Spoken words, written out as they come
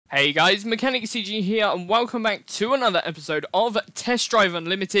Hey guys, Mechanic CG here, and welcome back to another episode of Test Drive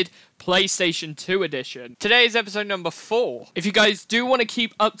Unlimited PlayStation 2 Edition. Today is episode number 4. If you guys do want to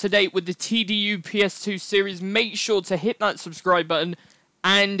keep up to date with the TDU PS2 series, make sure to hit that subscribe button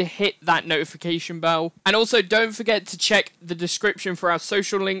and hit that notification bell. And also don't forget to check the description for our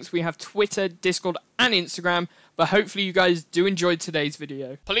social links. We have Twitter, Discord and Instagram, but hopefully you guys do enjoy today's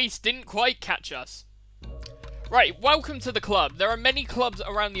video. Police didn't quite catch us. Right, welcome to the club. There are many clubs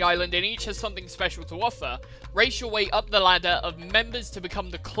around the island and each has something special to offer. Race your way up the ladder of members to become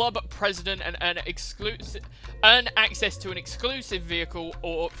the club president and earn access to an exclusive vehicle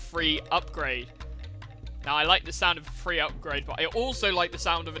or free upgrade. Now, I like the sound of a free upgrade, but I also like the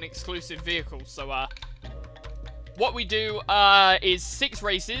sound of an exclusive vehicle. So, what we do is 6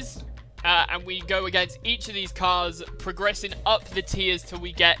 races, and we go against each of these cars, progressing up the tiers till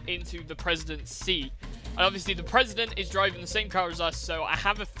we get into the president's seat. And obviously the president is driving the same car as us, so I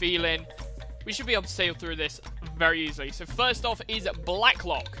have a feeling we should be able to sail through this very easily. So first off is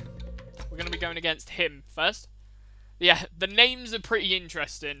Blacklock. We're going to be going against him first. Yeah, the names are pretty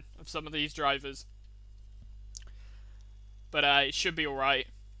interesting of some of these drivers. But it should be alright.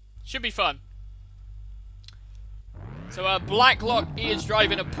 Should be fun. So Blacklock is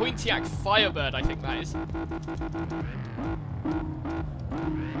driving a Pontiac Firebird, I think that is.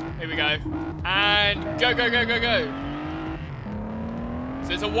 Here we go. And go, go, go, go, go.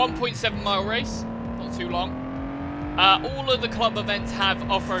 So it's a 1.7 mile race. Not too long. All of the club events have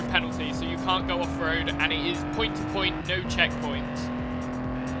off-road penalties, so you can't go off-road, and it is point-to-point, no checkpoints.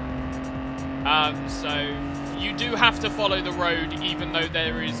 So you do have to follow the road, even though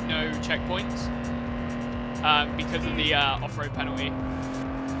there is no checkpoints. Because of the off-road penalty.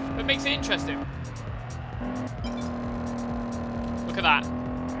 That makes it interesting. Look at that.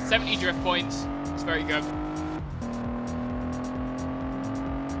 70 drift points. It's very good.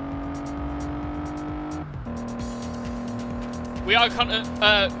 We are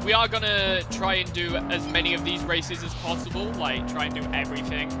gonna try and do as many of these races as possible, like try and do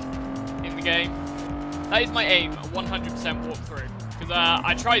everything in the game. That is my aim, a 100% walkthrough. Because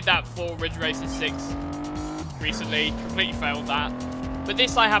I tried that for Ridge Racer 6 recently, completely failed that. But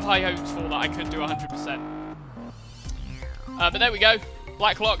this I have high hopes for that I could do 100%. But there we go.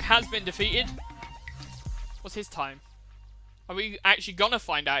 Blacklock has been defeated. What's his time? Are we actually gonna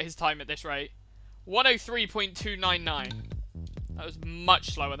find out his time at this rate? 103.299. That was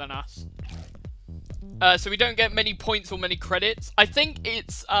much slower than us. So we don't get many points or many credits. I think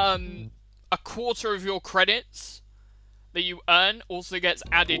it's a quarter of your credits that you earn also gets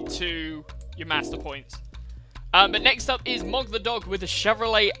added to your master points. But next up is Mog the Dog with a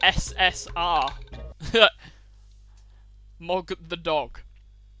Chevrolet SSR. Mog the Dog.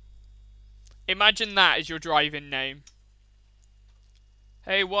 Imagine that as your driving name.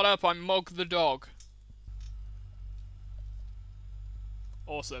 Hey, what up? I'm Mog the Dog.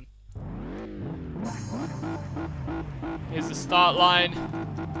 Awesome. Here's the start line.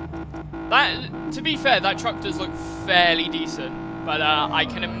 That, to be fair, that truck does look fairly decent, but I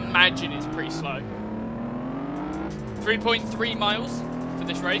can imagine it's pretty slow. 3.3 miles for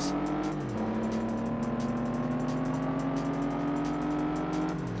this race.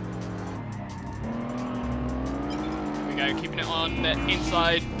 Here we go, keeping it on the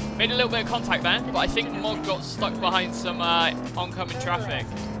inside. Made a little bit of contact there, but I think Mog got stuck behind some oncoming traffic.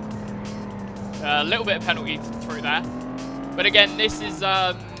 A little bit of penalty through there. But again, this is,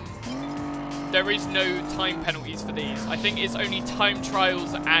 there is no time penalties for these. I think it's only time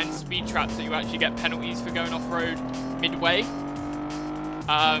trials and speed traps that you actually get penalties for going off-road midway.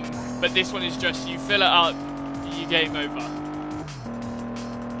 But this one is just, you fill it up, you game over. At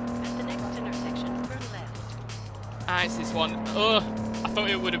the next intersection, turn left. Ah, it's this one. Ugh, I thought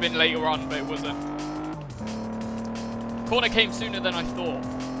it would have been later on, but it wasn't. Corner came sooner than I thought.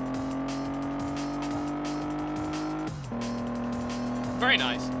 Very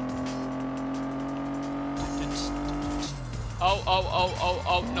nice.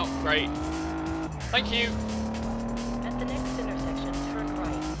 Oh, not great. Thank you. At the next intersection, turn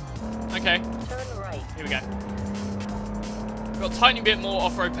right. Okay. Turn right. Here we go. Got a tiny bit more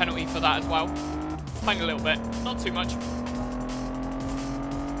off-road penalty for that as well. Tiny little bit. Not too much.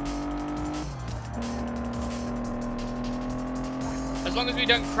 As long as we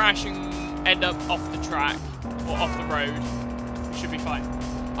don't crash and end up off the track or off the road, we should be fine.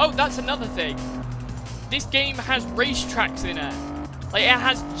 Oh, that's another thing. This game has racetracks in it. Like, it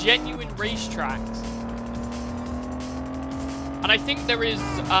has genuine racetracks. And I think there is,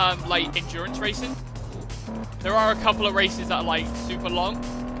 like, endurance racing. There are a couple of races that are, like, super long.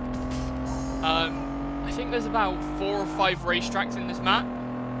 I think there's about 4 or 5 racetracks in this map.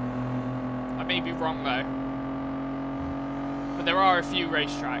 may be wrong though. But there are a few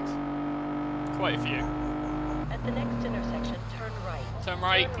racetracks. Quite a few. At the next intersection, turn right. Turn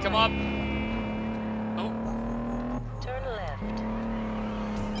right, come on. Oh, Turn left.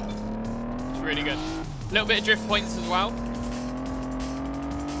 it's really good. A little bit of drift points as well.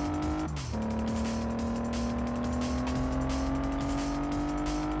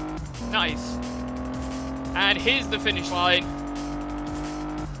 Nice. And here's the finish line.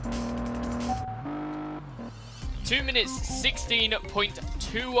 2 minutes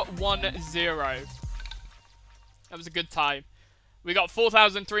 16.210. That was a good time. We got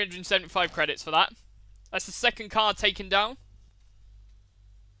 4,375 credits for that. That's the second car taken down.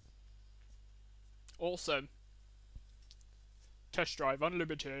 Awesome. Test Drive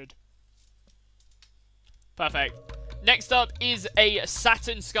Unlimited. Perfect. Next up is a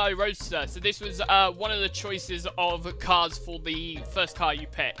Saturn Sky Roadster. So this was one of the choices of cars for the first car you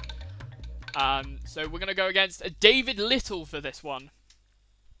pick. So we're going to go against David Little for this one.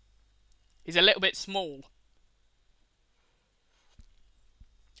 He's a little bit small.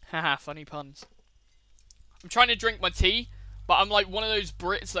 Haha, funny puns. I'm trying to drink my tea, but I'm like one of those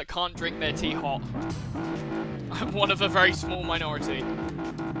Brits that can't drink their tea hot. I'm one of a very small minority.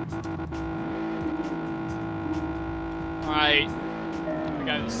 Alright, here we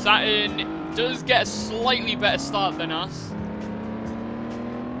go. Saturn does get a slightly better start than us.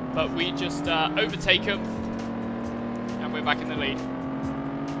 But we just overtake him. And we're back in the lead.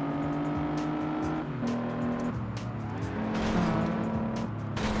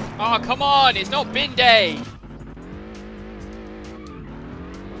 Oh, come on! It's not bin day!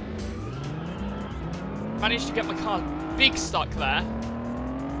 Managed to get my car big stuck there.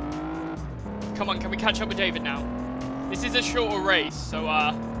 Come on, can we catch up with David now? This is a shorter race, so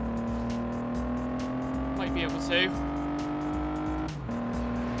might be able to.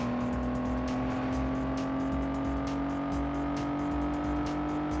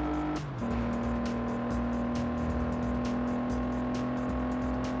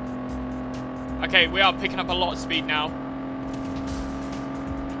 Okay, we are picking up a lot of speed now.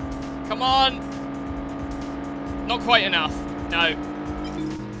 Come on! Not quite enough. No.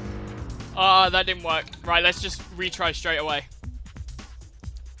 Ah, that didn't work. Right, let's just retry straight away.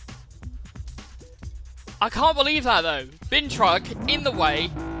 I can't believe that, though. Bin truck in the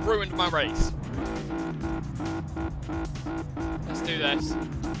way ruined my race. Let's do this.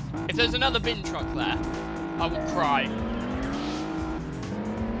 If there's another bin truck there, I will cry.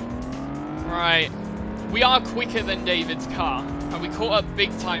 Right. We are quicker than David's car. And we caught up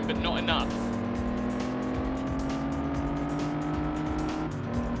big time, but not enough.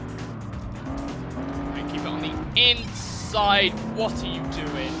 Inside, what are you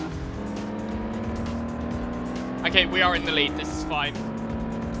doing? Okay, we are in the lead. This is fine.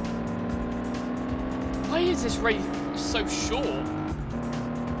 Why is this race so short?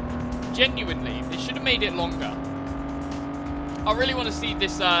 Genuinely, they should have made it longer. I really want to see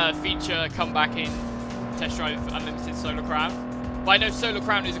this feature come back in Test Drive Unlimited Solar Crown. But I know Solar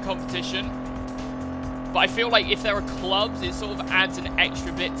Crown is a competition. But I feel like if there are clubs, it sort of adds an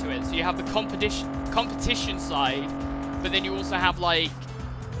extra bit to it. So you have the competition side, but then you also have like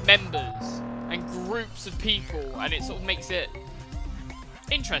members and groups of people, and it sort of makes it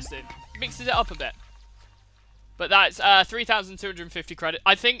interesting, mixes it up a bit. But that's 3,250 credits.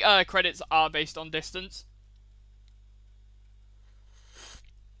 I think credits are based on distance.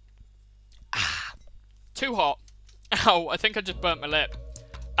 Too hot. Ow, I think I just burnt my lip.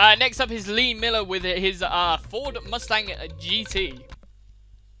 Next up is Lee Miller with his Ford Mustang GT.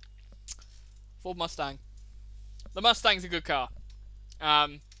 Ford Mustang. The Mustang's a good car.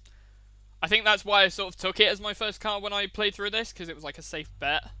 I think that's why I sort of took it as my first car when I played through this, because it was like a safe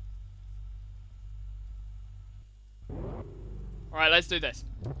bet. Alright, let's do this.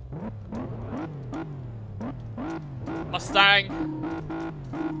 Mustang.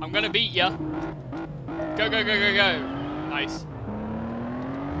 I'm gonna beat ya. Go, go, go, go, go. Nice.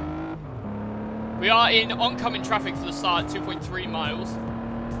 We are in oncoming traffic for the start, 2.3 miles.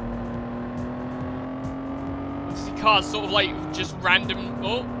 See cars sort of like just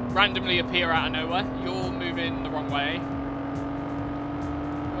randomly appear out of nowhere. You're moving the wrong way.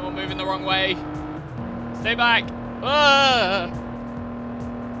 You're moving the wrong way. Stay back.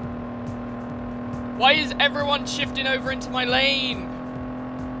 Why is everyone shifting over into my lane?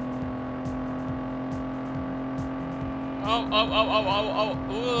 Oh.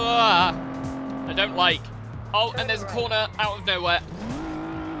 I don't like. Oh, and there's a corner out of nowhere.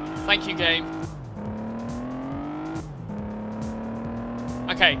 Thank you, game.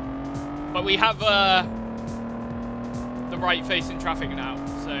 Okay. But we have the right facing traffic now,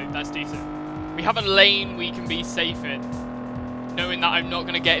 so that's decent. We We have a lane we can be safe in, knowing that I'm not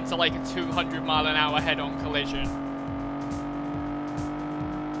going to get into like a 200 mile an hour head-on collision.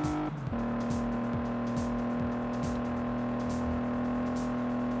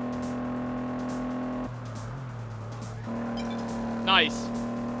 Nice.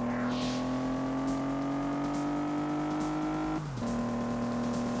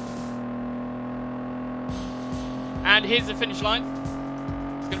 And here's the finish line.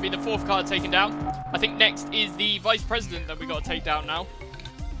 It's going to be the 4th car taken down. I think next is the Vice President that we got to take down now.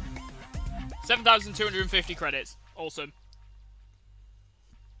 7,250 credits. Awesome.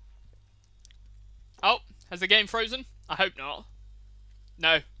 Oh, has the game frozen? I hope not.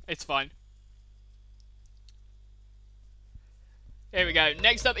 No, it's fine. Here we go.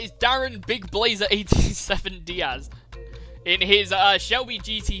 Next up is Darren Big Blazer 87 Diaz in his Shelby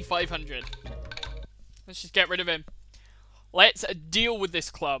GT 500. Let's just get rid of him. Let's deal with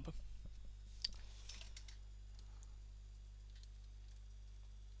this club.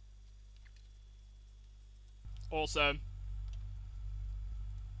 Awesome.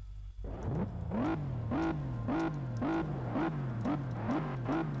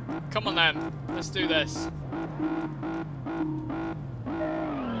 Come on then. Let's do this.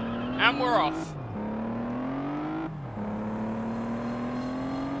 And we're off.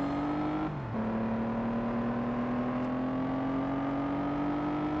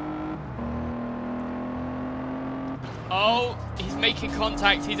 Oh, he's making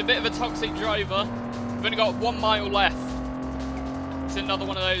contact. He's a bit of a toxic driver. We've only got 1 mile left. It's another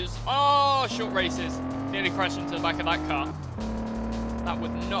one of those, oh, short races. Nearly crashed into the back of that car. That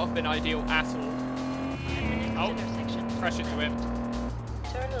would not have been ideal at all. Oh, crash into him.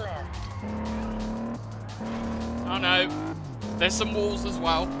 Turn left. Oh no, there's some walls as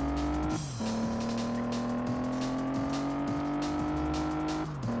well.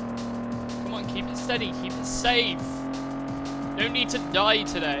 Come on, keep it steady, keep it safe. No need to die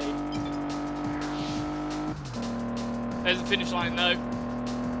today. There's the finish line though.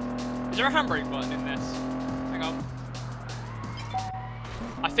 Is there a handbrake button in this? Hang on.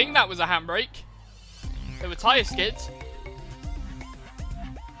 I think that was a handbrake. There were tyre skids.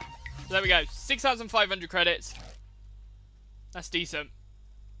 So there we go. 6,500 credits. That's decent.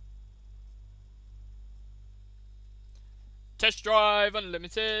 Test drive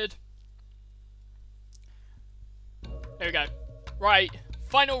unlimited. There we go. Right.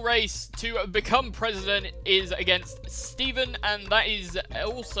 Final race to become president is against Steven, and that is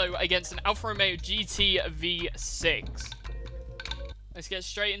also against an Alfa Romeo GT V6. Let's get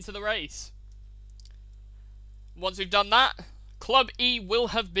straight into the race. Once we've done that, Club E will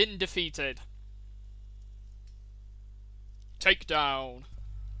have been defeated. Takedown.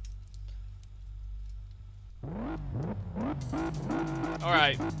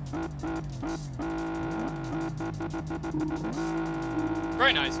 Alright.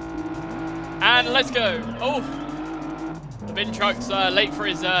 Very nice. And let's go. Oh! The bin truck's late for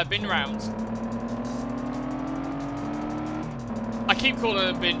his bin rounds. I keep calling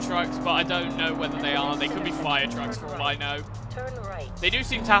them bin trucks, but I don't know whether they are. They could be fire trucks for all I know. Turn right. They do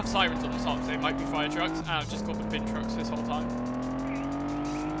seem to have sirens on the top, so they might be fire trucks. I've just called them bin trucks this whole time.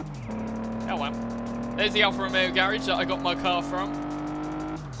 Oh well. There's the Alfa Romeo garage that I got my car from.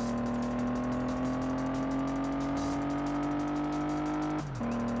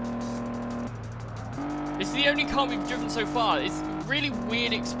 It's the only car we've driven so far. It's a really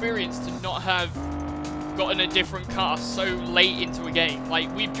weird experience to not have gotten a different car so late into a game.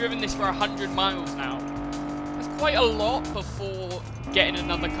 Like, we've driven this for 100 miles now. That's quite a lot before getting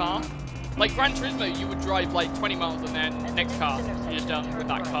another car. Like Gran Turismo, you would drive like 20 miles and then next car, you're done with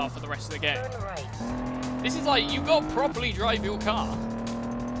that car for the rest of the game. This is like, you've got to properly drive your car.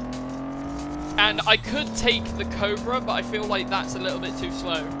 And I could take the Cobra, but I feel like that's a little bit too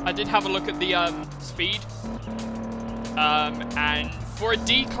slow. I did have a look at the speed. And for a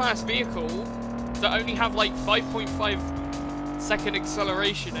D-class vehicle that only have like 5.5 second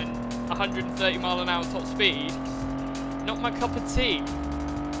acceleration and 130 mile an hour top speed, not my cup of tea.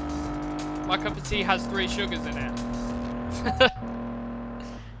 My cup of tea has 3 sugars in it.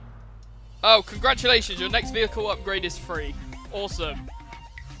 Oh, congratulations, your next vehicle upgrade is free. Awesome.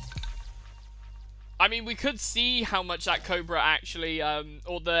 I mean, we could see how much that Cobra actually,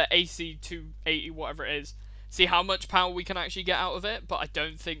 or the AC280, whatever it is, see how much power we can actually get out of it, but I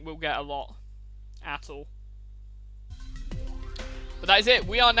don't think we'll get a lot at all. But that is it.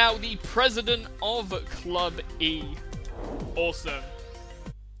 We are now the president of Club E. Awesome.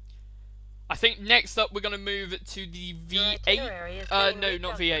 I think next up we're going to move to the V8. No,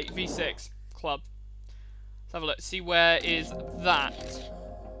 not V8. V6 Club. Let's have a look. See where is that.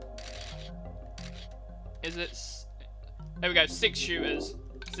 Is it? There we go. 6 shooters.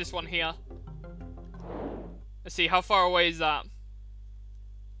 It's this one here. Let's see. How far away is that?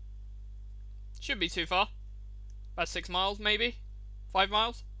 Should be too far. About 6 miles, maybe. 5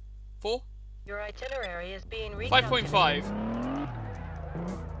 miles. 4. Your itinerary is being 5.5.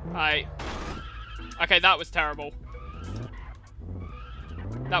 Alright. Okay, that was terrible.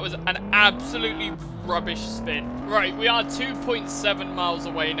 That was an absolutely rubbish spin. Right, we are 2.7 miles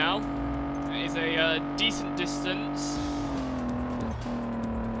away now. That is a decent distance.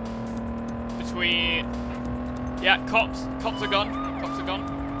 Between... Yeah, cops. Cops are gone. Cops are gone.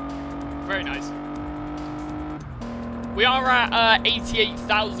 Very nice. We are at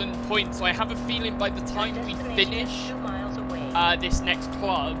 88,000 points, so I have a feeling by the time we finish 2 miles away. this next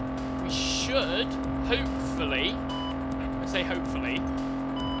club, we should, hopefully, I say hopefully,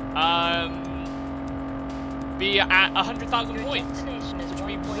 be at 100,000 points, which would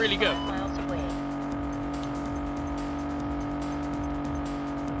be really good. Miles away.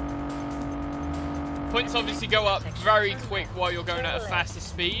 Points obviously go up very quick while you're going at a faster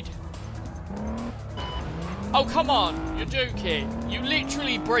speed. Oh, come on! You're joking. You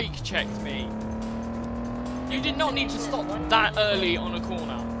literally brake checked me. You did not need to stop that early on a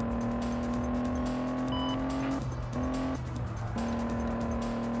corner.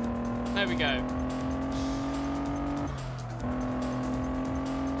 There we go.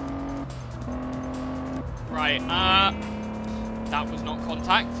 Right, that was not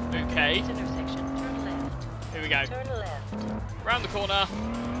contact. Okay. Intersection, turn left. Here we go. Turn left. Round the corner.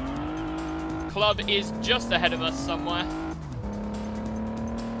 Club is just ahead of us somewhere.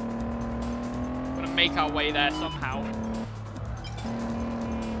 Gonna make our way there somehow.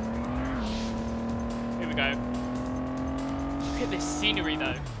 Here we go. Look at this scenery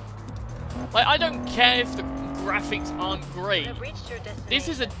though. Like, I don't care if the graphics aren't great. You've reached your destination. This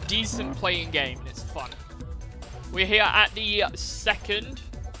is a decent playing game and it's fun. We're here at the second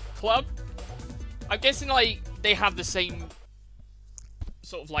club. I'm guessing like they have the same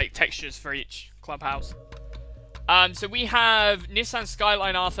sort of like textures for each clubhouse. So we have Nissan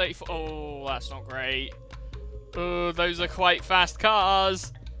Skyline R34. Oh, that's not great. Oh, those are quite fast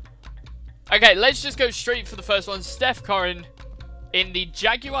cars. Okay, let's just go straight for the first one. Steph Curran in the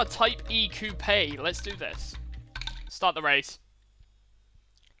Jaguar Type E Coupe. Let's do this. Start the race.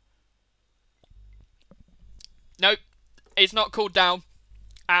 Nope. It's not cooled down.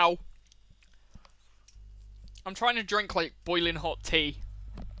 Ow. I'm trying to drink like boiling hot tea.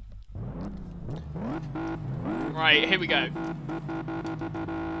 Right, here we go.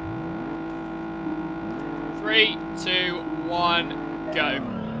 3, 2, 1, go.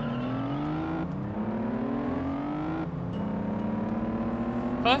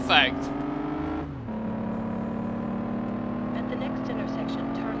 Perfect. At the next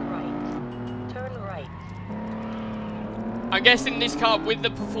intersection, turn right. Turn right. I'm guessing this car with the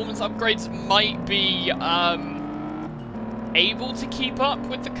performance upgrades might be able to keep up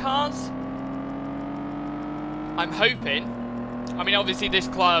with the cars. I'm hoping. I mean, obviously this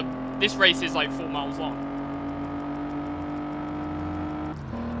race is like 4 miles long.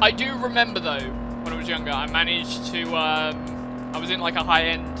 I do remember though, when I was younger, I managed to, I was in like a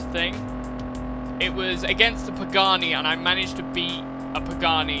high-end thing. It was against a Pagani, and I managed to beat a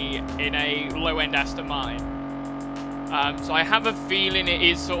Pagani in a low-end Aston Martin. So I have a feeling it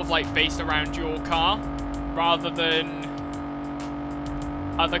is sort of like based around your car, rather than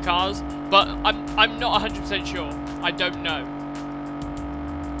other cars. But I'm not 100% sure. I don't know.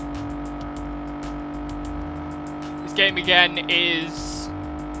 This game again is...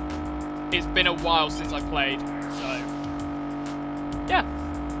 It's been a while since I played, so... Yeah.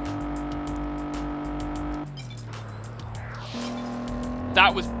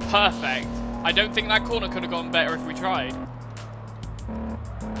 That was perfect. I don't think that corner could have gone better if we tried.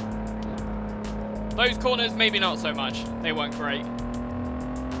 Those corners, maybe not so much. They weren't great.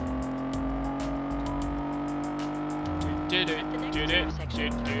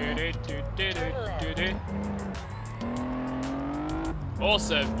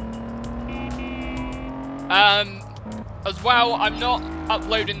 Awesome. As well, I'm not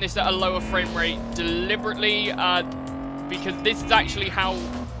uploading this at a lower frame rate deliberately, because this is actually how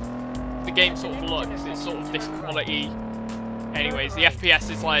the game sort of looks. It's sort of this quality. Anyways, the FPS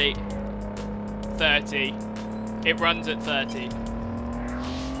is like 30. It runs at 30.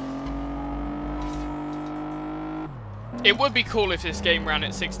 It would be cool if this game ran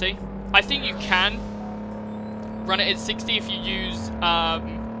at 60. I think you can run it at 60 if you use,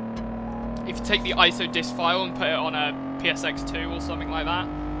 if you take the ISO disk file and put it on a PSX2 or something like that.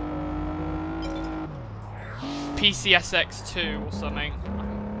 PCSX2 or something.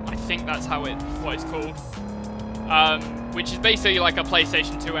 I think that's what it's called. Which is basically like a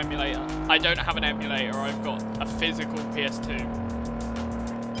PlayStation 2 emulator. I don't have an emulator, I've got a physical PS2.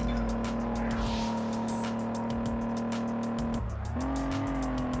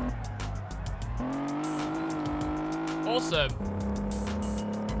 Awesome.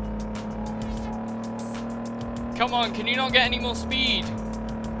 Come on, can you not get any more speed?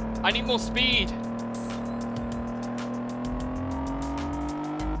 I need more speed.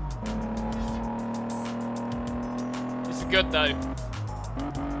 This is good though.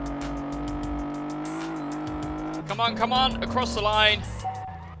 Come on, across the line.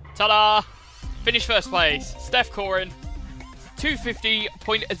 Ta-da! Finish first place. Steph Corin.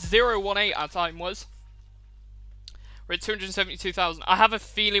 250.018 our time was. We're at 272,000. I have a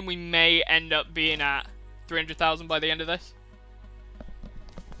feeling we may end up being at 300,000 by the end of this.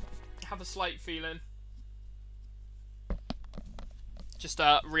 I have a slight feeling. Just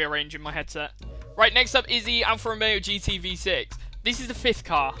rearranging my headset. Right, next up is the Alfa Romeo GT V6. This is the 5th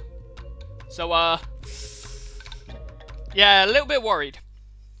car. So, yeah, a little bit worried.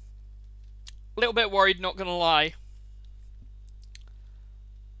 A little bit worried, not gonna lie.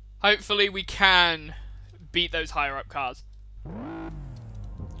 Hopefully we can beat those higher up cars.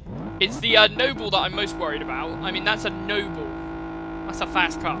 It's the Noble that I'm most worried about. I mean, that's a Noble. That's a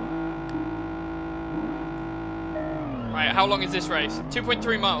fast car. Right, how long is this race?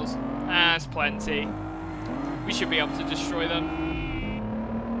 2.3 miles. That's plenty. We should be able to destroy them.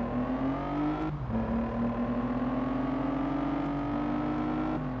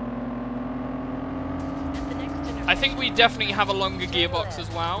 I think we definitely have a longer gearbox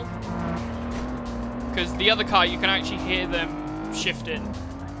as well. Because the other car, you can actually hear them shifting.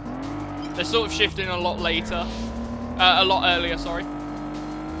 They're sort of shifting a lot later. A lot earlier, sorry.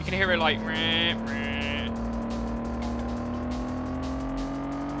 You can hear it like... Meh, meh.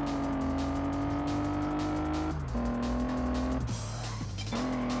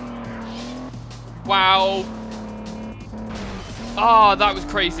 Wow. Ah, that was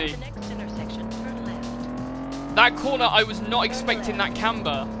crazy. That corner, I was not expecting that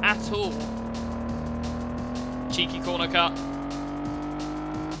camber at all. Cheeky corner cut.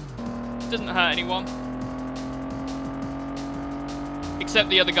 Doesn't hurt anyone. Except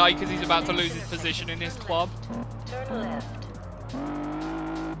the other guy, because he's about to lose his position in his club. Turn left.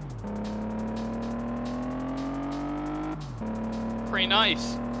 Pretty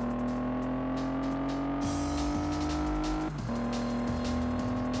nice.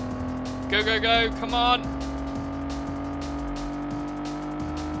 Go, go, go, come on.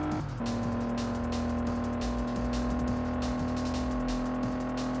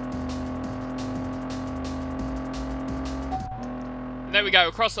 There we go,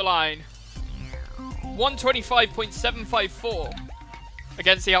 across the line. 125.754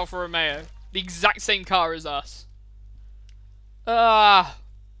 against the Alfa Romeo. The exact same car as us.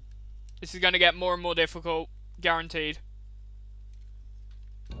 This is going to get more and more difficult. Guaranteed.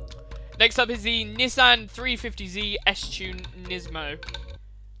 Next up is the Nissan 350Z S-Tune Nismo.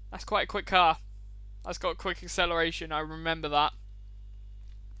 That's quite a quick car. That's got quick acceleration. I remember that.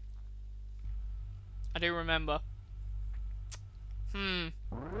 I do remember.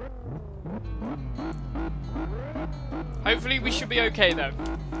 Hopefully we should be okay though.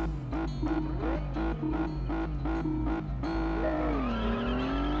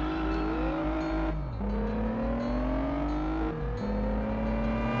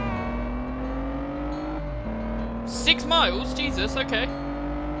 Six miles? Jesus, okay.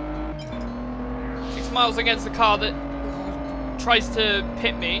 6 miles against the car that tries to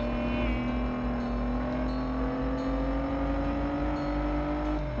pit me.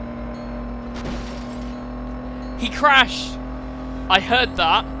 He crashed. I heard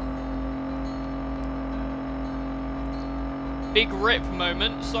that. Big rip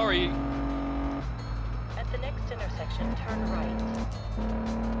moment. Sorry. At the next intersection, turn right.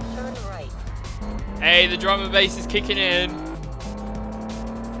 Turn right. Hey, the drum and bass is kicking in.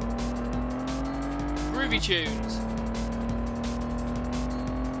 Groovy tunes.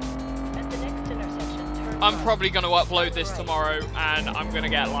 At the next intersection, turn I'm right. probably going to upload this tomorrow, and I'm going to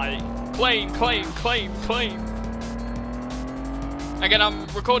get like claim. Again, I'm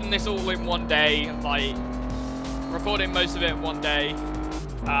recording this all in one day, like, recording most of it in one day,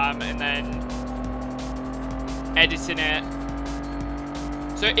 and then editing it.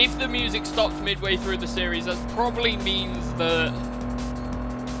 So if the music stops midway through the series, that probably means that,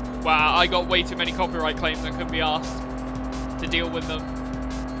 wow, I got way too many copyright claims and couldn't be asked to deal with them.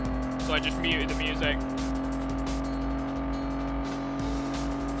 So I just muted the music.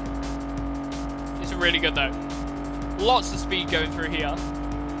 It's really good though. Lots of speed going through here.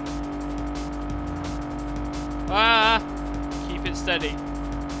 Ah! Keep it steady.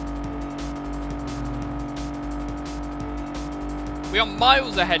 We are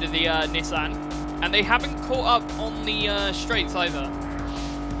miles ahead of the Nissan, and they haven't caught up on the straights either,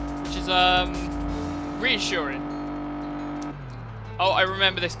 which is reassuring. Oh, I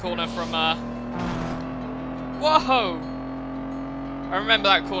remember this corner from whoa! I remember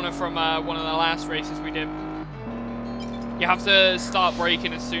that corner from one of the last races we did. You have to start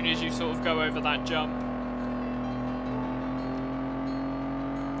braking as soon as you sort of go over that jump.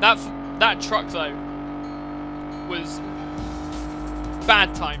 That truck though was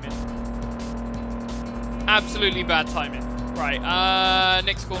bad timing. Absolutely bad timing. Right,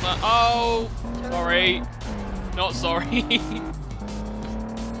 next corner. Oh, sorry. Not sorry.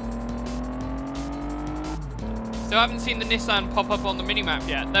 Still haven't seen the Nissan pop up on the minimap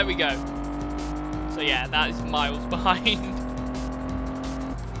yet. There we go. So yeah, that is miles behind.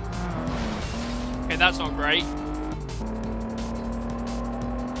 Okay, that's not great.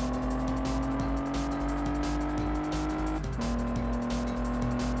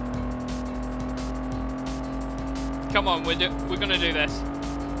 Come on, we're gonna do this.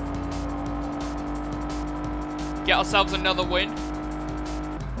 Get ourselves another win.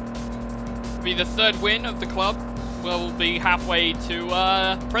 Be the third win of the club. We'll be halfway to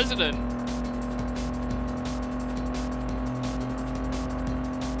president.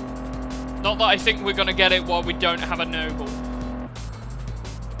 Not that I think we're gonna get it while we don't have a noble.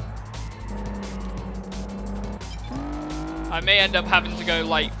 I may end up having to go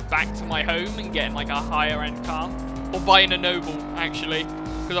like back to my home and getting like a higher end car. Or buying a noble, actually.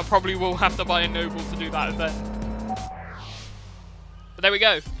 Because I probably will have to buy a noble to do that event. But there we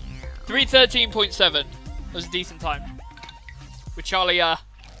go. 3:13.7. That was a decent time. With Charlie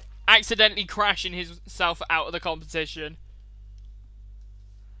accidentally crashing himself out of the competition.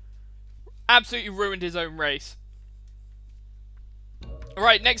 Absolutely ruined his own race.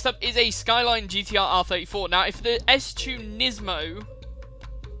 Alright, next up is a Skyline GTR R34. Now, if the S2 Nismo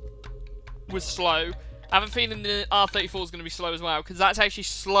was slow, I have a feeling the R34 is going to be slow as well, because that's actually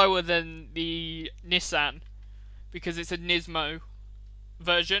slower than the Nissan, because it's a Nismo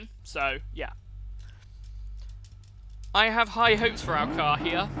version, so yeah. I have high hopes for our car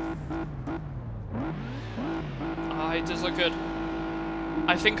here. Oh, it does look good.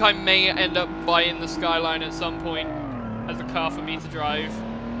 I think I may end up buying the Skyline at some point as a car for me to drive.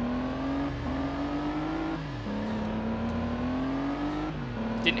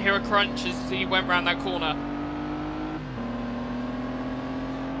 Didn't hear a crunch as he went round that corner.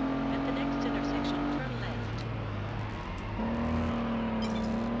 At the next intersection, turn left.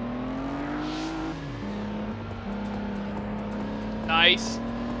 Nice.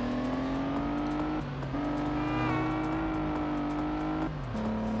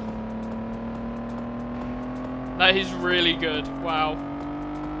 That is really good. Wow.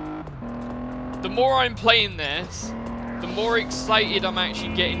 The more I'm playing this, the more excited I'm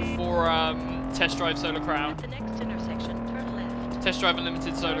actually getting for Test Drive Solar Crown. At the next intersection, turn left. Test Drive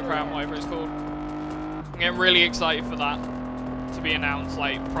Unlimited Solar Crown, whatever it's called. I'm getting really excited for that to be announced,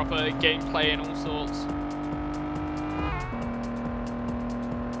 like proper gameplay and all sorts.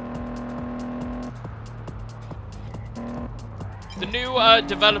 The new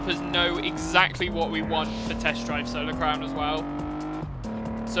developers know exactly what we want for Test Drive Solar Crown as well.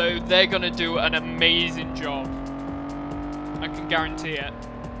 So they're going to do an amazing job. I can guarantee it.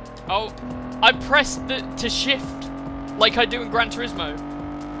 Oh, I pressed to shift like I do in Gran Turismo.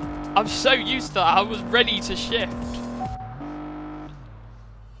 I'm so used to that. I was ready to shift.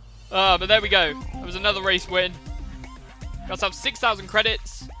 But there we go. That was another race win. Got to have 6,000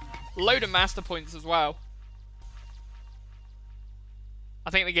 credits. Load of master points as well. I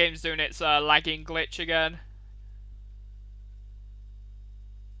think the game's doing its lagging glitch again.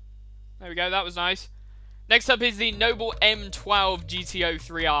 There we go, that was nice. Next up is the Noble M12 GTO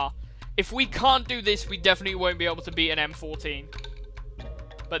 3R. If we can't do this, we definitely won't be able to beat an M14.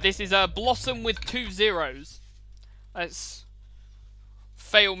 But this is a Blossom with 2 zeros. Let's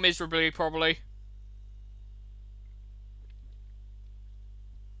fail miserably, probably.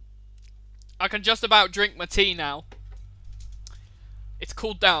 I can just about drink my tea now. It's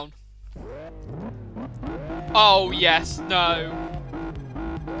cooled down. Oh, yes. No.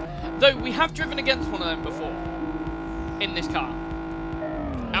 Though, we have driven against one of them before. In this car.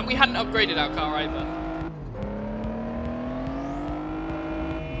 And we hadn't upgraded our car either.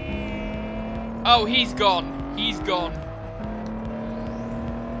 Oh, he's gone. He's gone.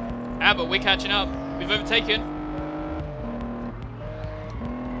 Ah, but we're catching up. We've overtaken.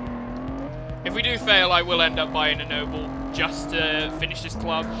 If we do fail, I will end up buying a Noble just to finish this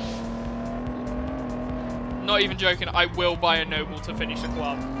club. Not even joking, I will buy a Noble to finish the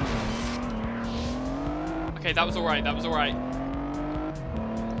club. Okay, that was alright, that was alright.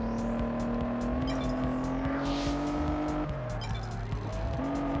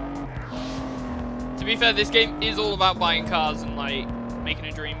 To be fair, this game is all about buying cars and, like, making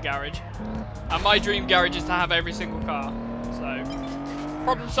a dream garage. And my dream garage is to have every single car. So,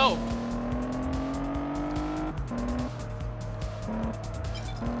 problem solved.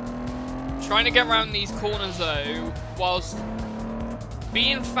 Trying to get around these corners, though, whilst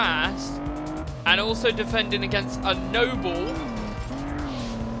being fast and also defending against a Noble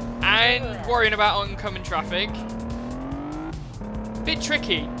and worrying about oncoming traffic. Bit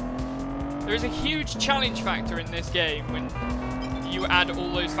tricky. There is a huge challenge factor in this game when you add all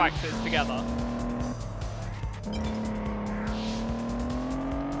those factors together.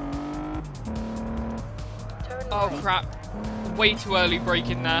 Oh crap. Way too early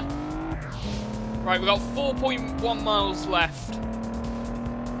braking there. Right, we've got 4.1 miles left.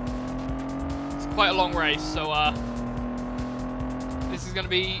 It's quite a long race, so this is going to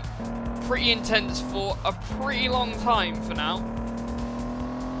be pretty intense for a pretty long time for now.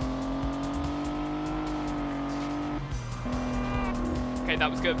 Okay,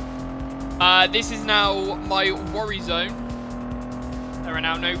 that was good. This is now my worry zone. There are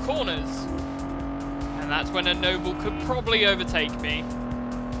now no corners. And that's when a Noble could probably overtake me.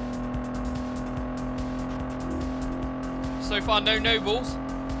 So far, no Nobles.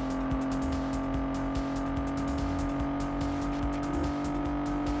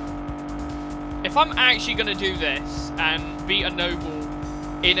 If I'm actually going to do this and beat a Noble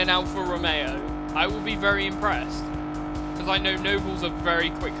in an Alfa Romeo, I will be very impressed. Because I know Nobles are very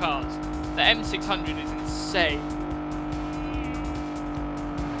quick cars. The M600 is insane.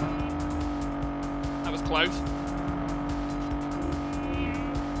 That was close.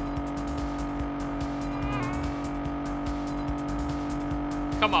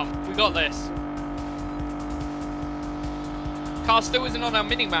 Come on, we got this. Car still isn't on our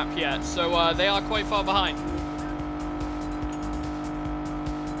mini-map yet, so they are quite far behind.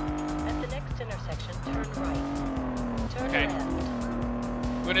 At the next intersection, turn right. Turn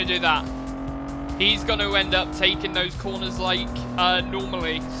left. We're gonna do that. He's gonna end up taking those corners like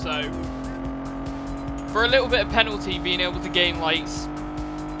normally, so for a little bit of penalty, being able to gain like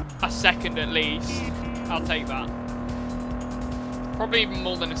a second at least, I'll take that. Probably even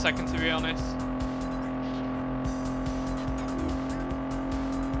more than a second, to be honest.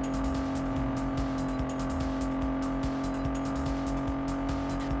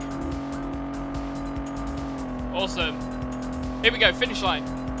 Awesome. Here we go, finish line.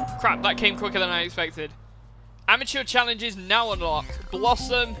 Crap, that came quicker than I expected. Amateur challenges now unlocked.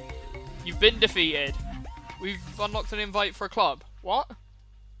 Blossom, you've been defeated. We've unlocked an invite for a club. What?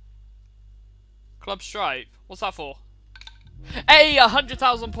 Club Stripe. What's that for? Hey,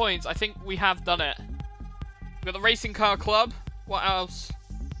 100,000 points. I think we have done it. We've got the Racing Car Club. What else?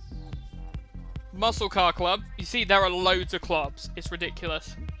 Muscle Car Club. You see, there are loads of clubs. It's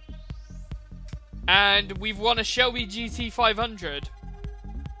ridiculous. And we've won a Shelby GT 500.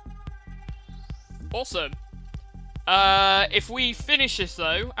 Awesome. If we finish this,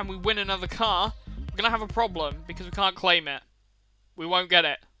 though, and we win another car, we're going to have a problem because we can't claim it. We won't get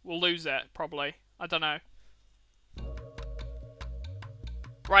it. We'll lose it, probably. I don't know.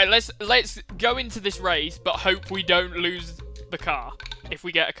 Right, let's go into this race, but hope we don't lose the car, if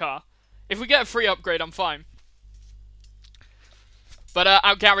we get a car. If we get a free upgrade, I'm fine. But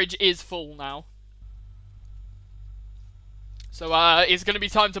our garage is full now. So it's going to be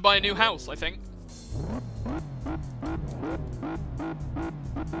time to buy a new house, I think.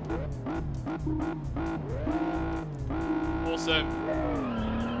 Awesome.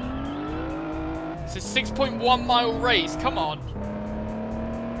 It's a 6.1 mile race, come on.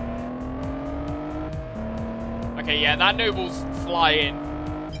 Okay, yeah, that Noble's flying.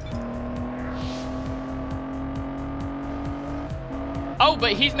 Oh,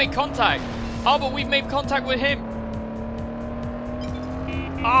 but he's made contact. Oh, but we've made contact with him.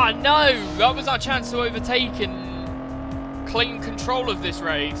 Ah, no! That was our chance to overtake and claim control of this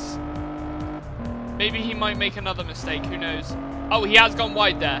race. Maybe he might make another mistake, who knows. Oh, he has gone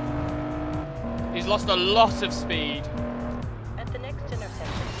wide there. He's lost a lot of speed. At the next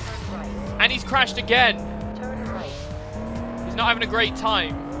intersection, turn right. And he's crashed again. Turn right. He's not having a great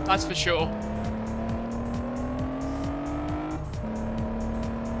time, that's for sure.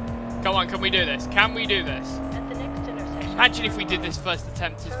 Come on, can we do this? Can we do this? At the next intersection. Imagine if we did this first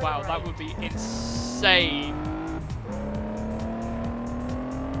attempt as well. That would be insane.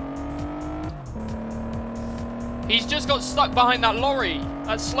 He's just got stuck behind that lorry.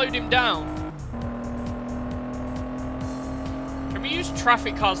 That slowed him down. Can we use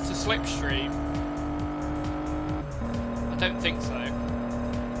traffic cars to slipstream? I don't think so.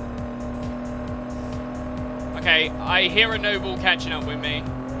 Okay, I hear a noble catching up with me.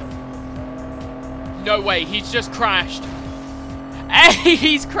 No way, he's just crashed. Hey,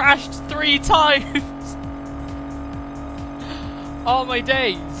 he's crashed 3 times. Oh my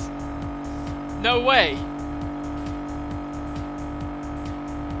days. No way.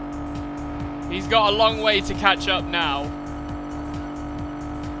 He's got a long way to catch up now.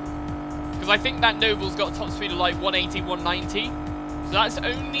 Because I think that noble's got a top speed of like 180, 190. So that's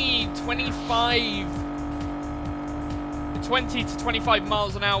only 20 to 25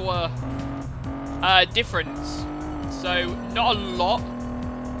 miles an hour difference. So not a lot.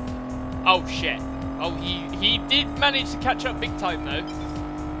 Oh shit. Oh, he did manage to catch up big time though.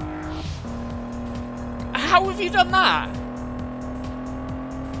 How have you done that?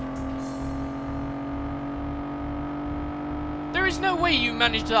 There is no way you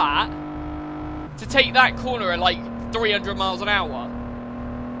managed that. To take that corner at like 300 miles an hour.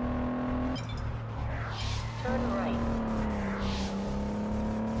 Turn right.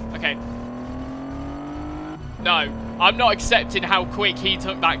 Okay. No, I'm not accepting how quick he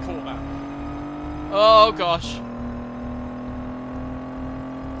took that corner. Oh gosh.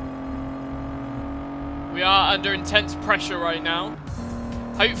 We are under intense pressure right now.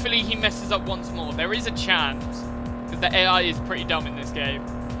 Hopefully he messes up once more. There is a chance. Because the AI is pretty dumb in this game.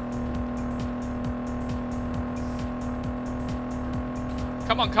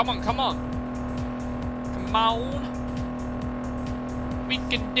 Come on, come on, come on. Come on. We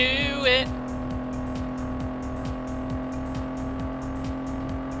can do it.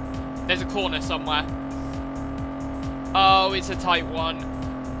 There's a corner somewhere. Oh, it's a tight one.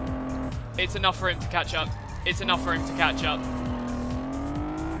 It's enough for him to catch up. It's enough for him to catch up.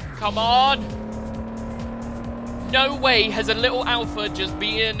 Come on. No way has a little alpha just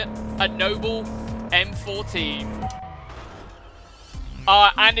been a noble M14.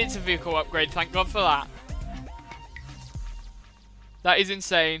 And it's a vehicle upgrade. Thank God for that. That is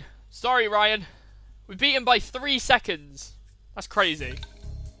insane. Sorry, Ryan. We beat him by 3 seconds. That's crazy.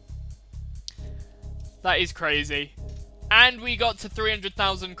 That is crazy. And we got to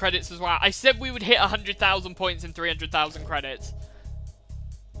 300,000 credits as well. I said we would hit 100,000 points in 300,000 credits.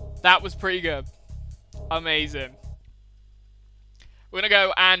 That was pretty good. Amazing. We're going to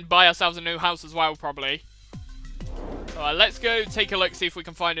go and buy ourselves a new house as well, probably. Alright, let's go take a look, see if we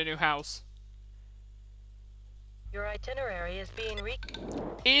can find a new house. Your itinerary is being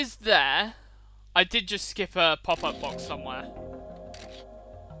Is there? I did just skip a pop-up box somewhere.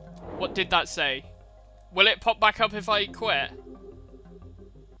 What did that say? Will it pop back up if I quit?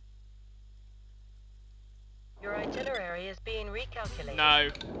 Your itinerary is being recalculated. No.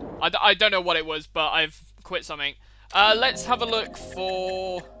 I don't know what it was, but I've quit something. Let's have a look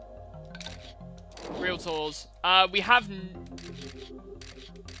for realtors. We have...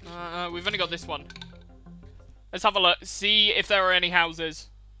 we've only got this one. Let's have a look. See if there are any houses.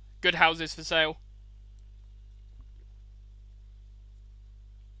 Good houses for sale.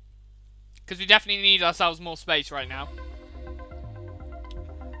 Because we definitely need ourselves more space right now.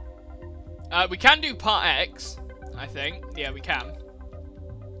 We can do Part X, I think. Yeah, we can.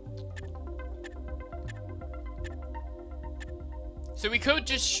 So we could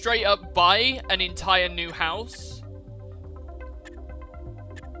just straight up buy an entire new house.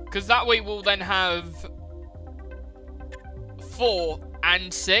 Because that way we'll then have 4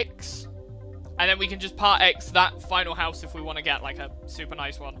 and 6. And then we can just Part X that final house if we want to get like a super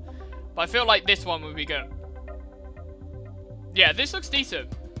nice one. But I feel like this one would be good. Yeah, this looks decent.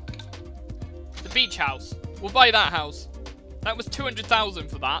 The beach house. We'll buy that house. That was 200,000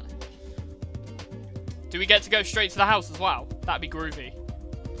 for that. Do we get to go straight to the house as well? That'd be groovy.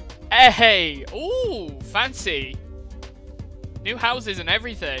 Hey! Ooh, fancy. New houses and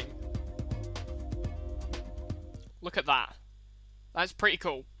everything. Look at that. That's pretty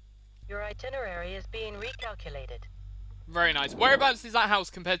cool. Your itinerary is being recalculated. Very nice. Whereabouts is that house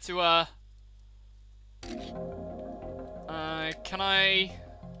compared to, can I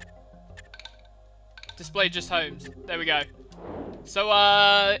display just homes? There we go. So,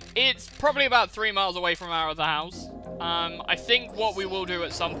 it's probably about 3 miles away from our other house. I think what we will do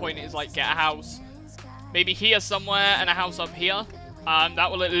at some point is, like, get a house maybe here somewhere and a house up here.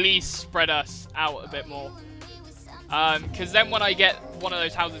 That will at least spread us out a bit more. Because then when I get one of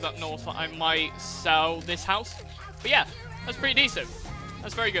those houses up north, I might sell this house. But yeah, that's pretty decent.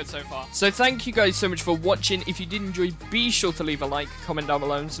 That's very good so far. So thank you guys so much for watching. If you did enjoy, be sure to leave a like, comment down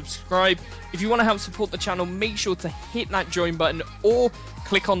below and subscribe. If you want to help support the channel, make sure to hit that join button or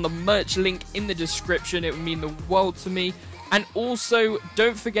click on the merch link in the description. It would mean the world to me. And also,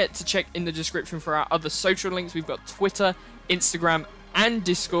 don't forget to check in the description for our other social links. We've got Twitter, Instagram, and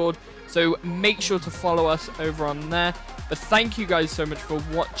Discord. So make sure to follow us over on there. But thank you guys so much for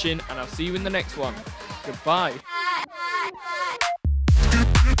watching, and I'll see you in the next one. Goodbye.